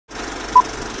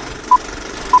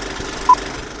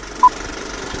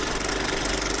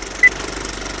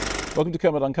Welcome to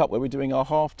Kermode Uncut, where we're doing our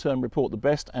half-term report, the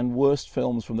best and worst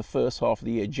films from the first half of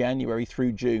the year, January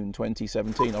through June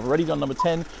 2017. I've already done number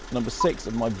 10, number 6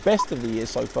 of my best of the year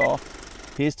so far.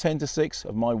 Here's 10 to 6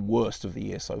 of my worst of the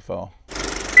year so far. Tell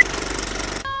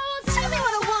me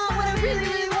what I want, what I really,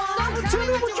 really want. Tell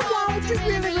me what you want, what you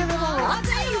really, really want. I'll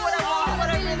tell you what I want, what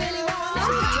I really, really want.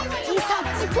 Please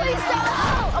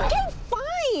don't. Okay,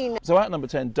 fine. So at number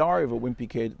 10, Diary of a Wimpy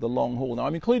Kid, The Long Haul. Now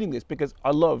I'm including this because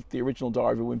I loved the original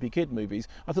Diary of a Wimpy Kid movies.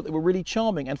 I thought they were really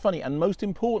charming and funny, and most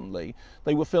importantly,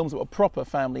 they were films that were proper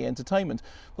family entertainment.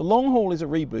 The Long Haul is a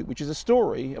reboot, which is a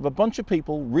story of a bunch of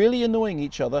people really annoying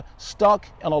each other, stuck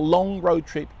on a long road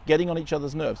trip, getting on each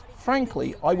other's nerves.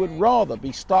 Frankly, I would rather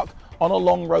be stuck on a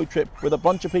long road trip with a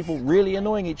bunch of people really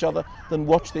annoying each other than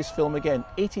watch this film again.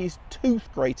 It is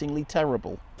tooth-gratingly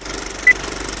terrible.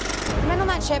 The men on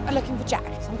that ship are looking for Jack,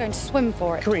 so I'm going to swim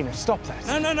for it. Karina, stop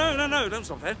that. No, don't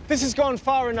stop that. This has gone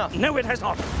far enough. No, it has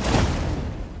not.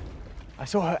 I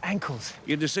saw her ankles.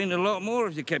 You'd have seen a lot more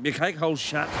if you kept your cake holes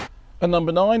shut. And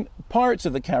number 9, Pirates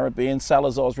of the Caribbean,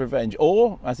 Salazar's Revenge,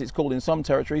 or, as it's called in some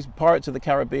territories, Pirates of the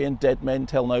Caribbean, Dead Men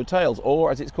Tell No Tales, or,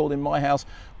 as it's called in my house,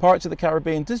 Pirates of the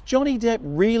Caribbean, Does Johnny Depp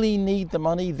really need the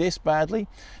money this badly?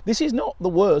 This is not the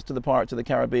worst of the Pirates of the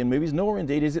Caribbean movies, nor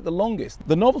indeed is it the longest.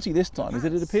 The novelty this time is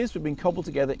that it appears to have been cobbled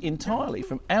together entirely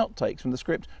from outtakes from the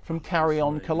script from Carry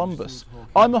On Columbus.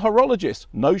 I'm a horologist.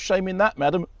 No shame in that,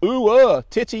 madam. Ooh,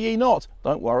 titty ye not.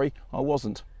 Don't worry, I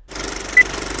wasn't.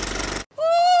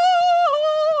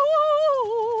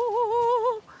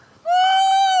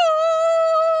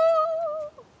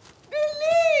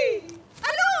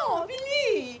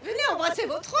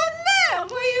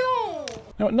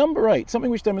 Now at number 8, something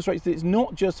which demonstrates that it's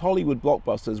not just Hollywood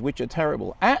blockbusters which are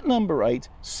terrible. At number 8,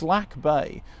 Slack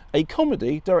Bay, a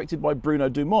comedy directed by Bruno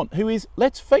Dumont, who is,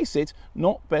 let's face it,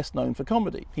 not best known for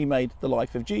comedy. He made The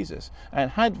Life of Jesus and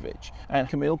Hadvich and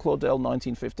Camille Claudel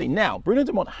 1915. Now, Bruno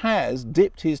Dumont has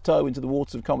dipped his toe into the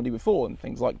waters of comedy before, and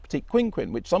things like Petit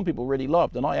Quinquin, which some people really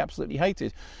loved and I absolutely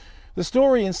hated. The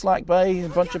story in Slack Bay, a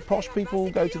bunch of posh people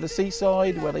go to the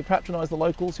seaside where they patronise the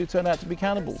locals who turn out to be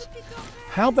cannibals.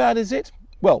 How bad is it?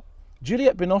 Well,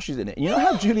 Juliette Binoche is in it. And you know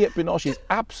how Juliette Binoche is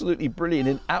absolutely brilliant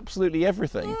in absolutely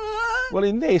everything? Well,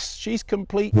 in this, she's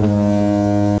complete...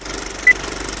 I'm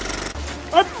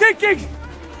thinking!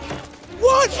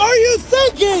 What are you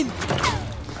thinking?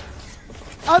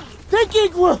 I'm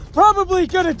thinking we're probably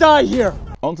gonna die here.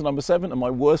 On to number 7 of my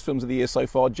worst films of the year so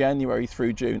far, January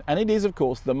through June, and it is of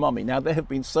course The Mummy. Now there have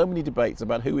been so many debates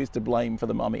about who is to blame for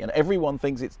The Mummy, and everyone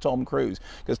thinks it's Tom Cruise,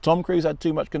 because Tom Cruise had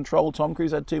too much control, Tom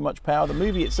Cruise had too much power. The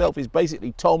movie itself is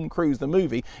basically Tom Cruise the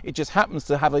movie, it just happens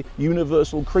to have a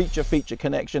universal creature feature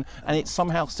connection, and it's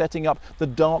somehow setting up the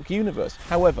dark universe.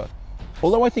 However,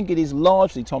 although I think it is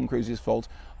largely Tom Cruise's fault,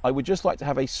 I would just like to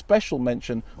have a special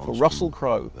mention for Russell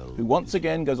Crowe, who once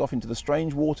again goes off into the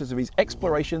strange waters of his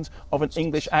explorations of an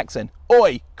English accent.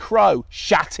 Oi, Crowe,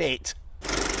 shut it!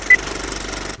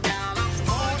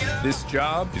 This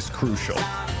job is crucial.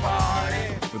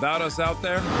 Without us out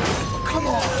there, Come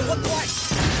on,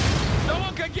 what? no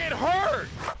one could get hurt!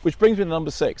 Which brings me to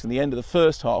number 6 and the end of the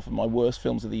first half of my worst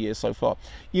films of the year so far.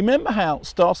 You remember how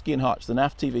Starsky and Hutch, the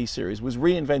NAF TV series, was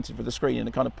reinvented for the screen in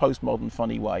a kind of postmodern,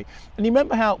 funny way? And you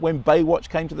remember how when Baywatch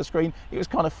came to the screen, it was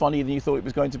kind of funnier than you thought it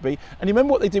was going to be? And you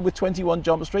remember what they did with 21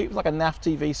 Jump Street? It was like a NAF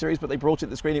TV series, but they brought it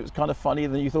to the screen, it was kind of funnier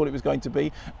than you thought it was going to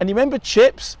be. And you remember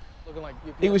Chips?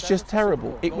 It was just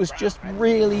terrible. It was just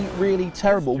really, really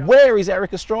terrible. Where is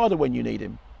Eric Estrada when you need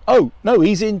him? Oh, no,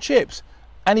 he's in Chips.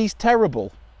 And he's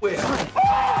terrible. So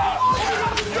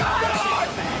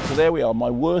there we are, my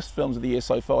worst films of the year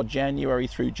so far, January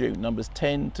through June, numbers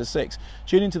 10 to 6.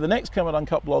 Tune into the next Kermode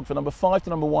Uncut blog for number 5 to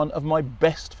number 1 of my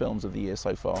best films of the year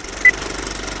so far.